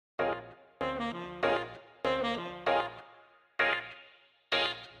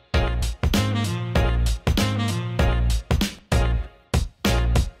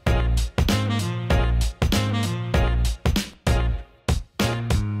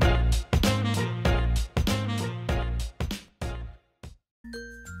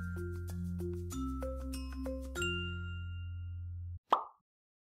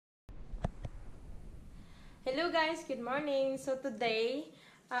Hello guys, good morning. So today,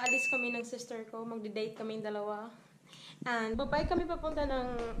 aalis kami ng sister ko. Magde-date kami dalawa. And babay kami papunta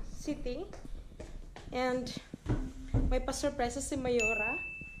ng city. And may pa-surprise si Mayora,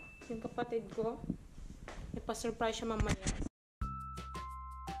 yung kapatid ko. May pa-surprise siya mamaya.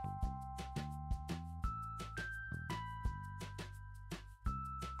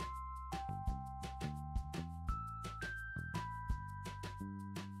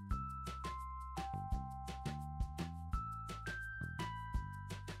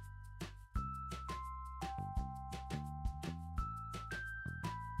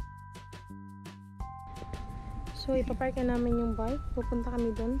 So, ipapark na namin yung bike. Pupunta kami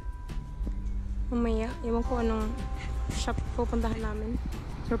doon. Mamaya, ewan ko anong shop pupuntahan namin.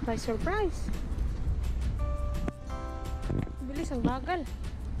 Surprise, surprise! Bilis, ang bagal.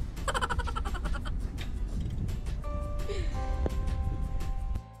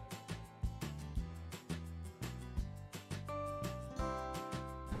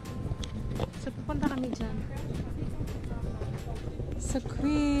 So, pupunta kami dyan. Sa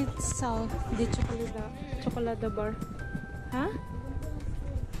𝒻𝓇𝒾𝑒𝓃𝒹𝓈 bar. Ha?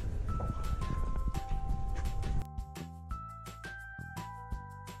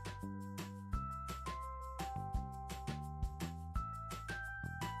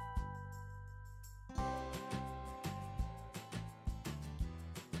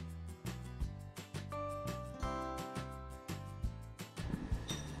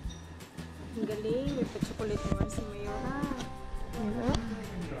 Ang galing. May pa-chocolate bar si Mayora. Ayan.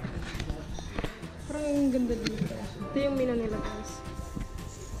 Parang ang ganda dito. Ito yung menu nila guys.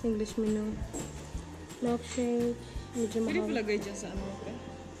 English menu. Milkshake. Medyo mahal. Pwede palagay dyan sa ano ka?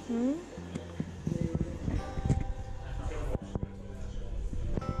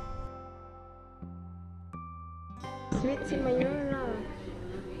 Sweet si Mayora.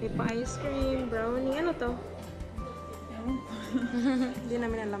 May pa-ice cream, brownie. Ano to? Hindi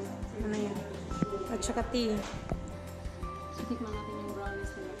namin alam. Ano yan? At saka tea. So, tikman natin yung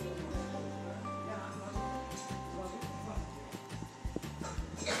brownies nila.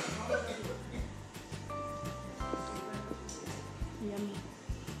 Yummy.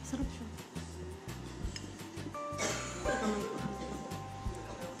 Sarap siya.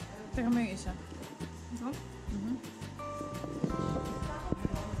 Teka mo yung isa. Ito?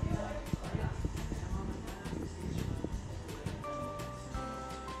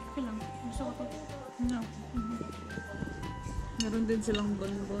 Okay lang. Gusto ko ito. No. Meron din silang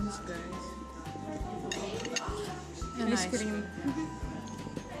bonbons, guys. And Ice cream.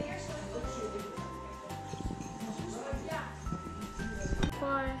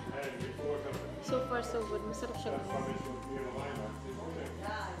 So far, so good. Masarap siya.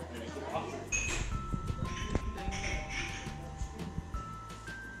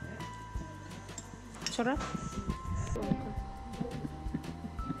 Sarap?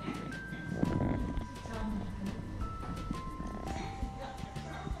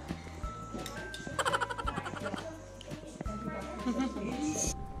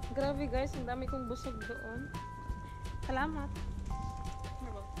 Grabe guys, ang dami kong busog doon. Salamat.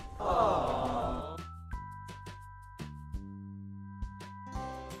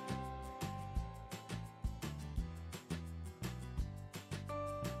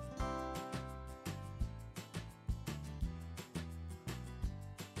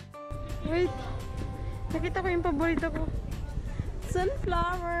 Wait, nakita ko yung paborito ko.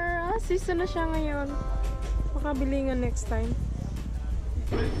 Sunflower. Season na siya ngayon. Makabili nga next time.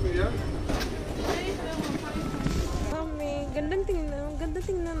 Mami, gandang tingnan. Ganda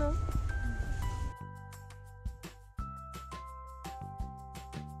tingnan, no?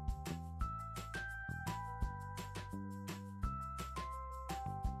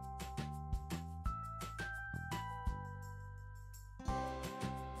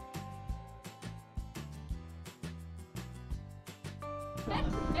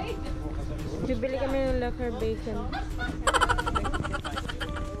 Bibili kami ng 𝒻𝓇𝒾𝑒𝓃�laker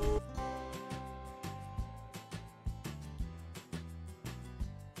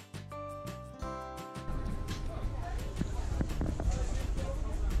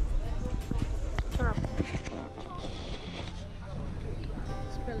Sarap.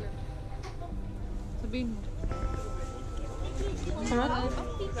 Spell it. Sabihin mo. Sarap?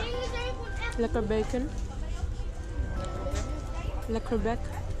 𝒻𝓇𝒾𝑒𝓃𝒹.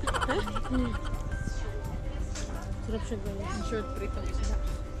 Sarap siya guys. In short, pritong isda.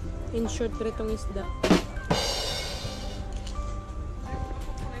 In short, pritong isda.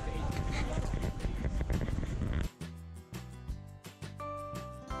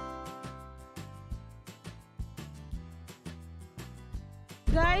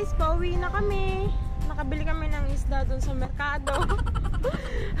 Guys, pauwi na kami. nakabili kami ng isda doon sa merkado.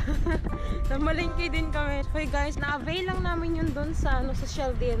 Namalingki din kami. Okay guys, na-avail lang namin yun doon sa, sa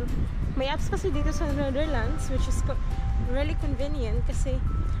Sheldon. May apps kasi dito sa Netherlands, which is really convenient kasi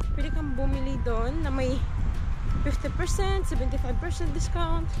pwede kang bumili doon na may 50%, 75%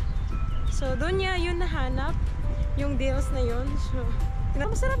 discount. So, doon niya yun nahanap, yung deals na yun. So,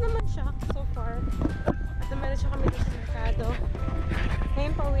 masarap naman siya so far. At naman siya kami dito sa merkado.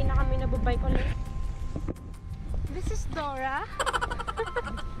 Ngayon, pauwi na kami, nababike ulit. This is Dora.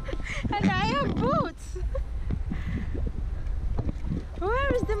 And I have boots.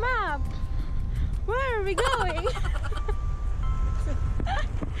 Where is the map? Where are we going?